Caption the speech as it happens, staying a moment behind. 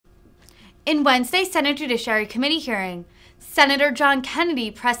In Wednesday's Senate Judiciary Committee hearing, Senator John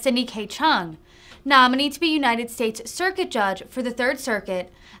Kennedy pressed Cindy K. Chung, nominee to be United States Circuit Judge for the Third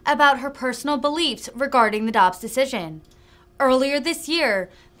Circuit, about her personal beliefs regarding the Dobbs decision. Earlier this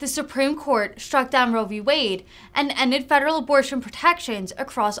year, the Supreme Court struck down Roe v. Wade and ended federal abortion protections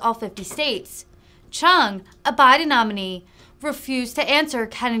across all 50 states. Chung, a Biden nominee, refused to answer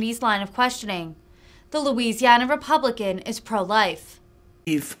Kennedy's line of questioning. The Louisiana Republican is pro-life.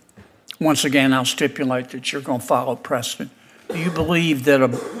 Once again, I'll stipulate that you're going to follow precedent. Do you believe that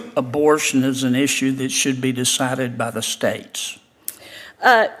abortion is an issue that should be decided by the states?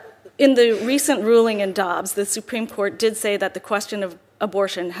 In the recent ruling in Dobbs, the Supreme Court did say that the question of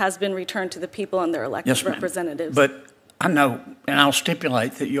abortion has been returned to the people and their elected representatives. But I know, and I'll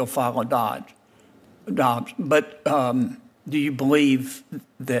stipulate that you'll follow Dobbs. But do you believe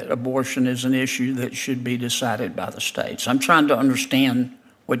that abortion is an issue that should be decided by the states? I'm trying to understand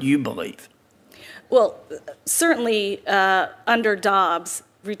what you believe. Well, certainly under Dobbs,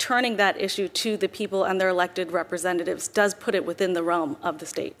 returning that issue to the people and their elected representatives does put it within the realm of the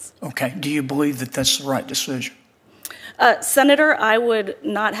states. Okay. Do you believe that that's the right decision? Senator, I would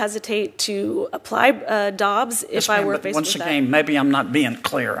not hesitate to apply Dobbs if I were faced with that. Once again, maybe I'm not being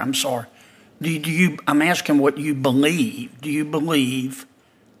clear. I'm sorry. I'm asking what you believe. Do you believe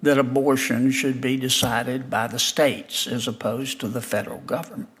that abortion should be decided by the states as opposed to the federal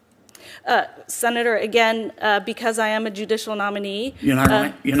government? Senator, again, because I am a judicial nominee, you're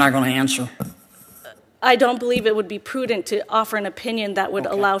not going to answer. I don't believe it would be prudent to offer an opinion that would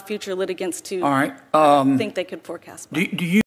allow future litigants to think they could forecast. Do you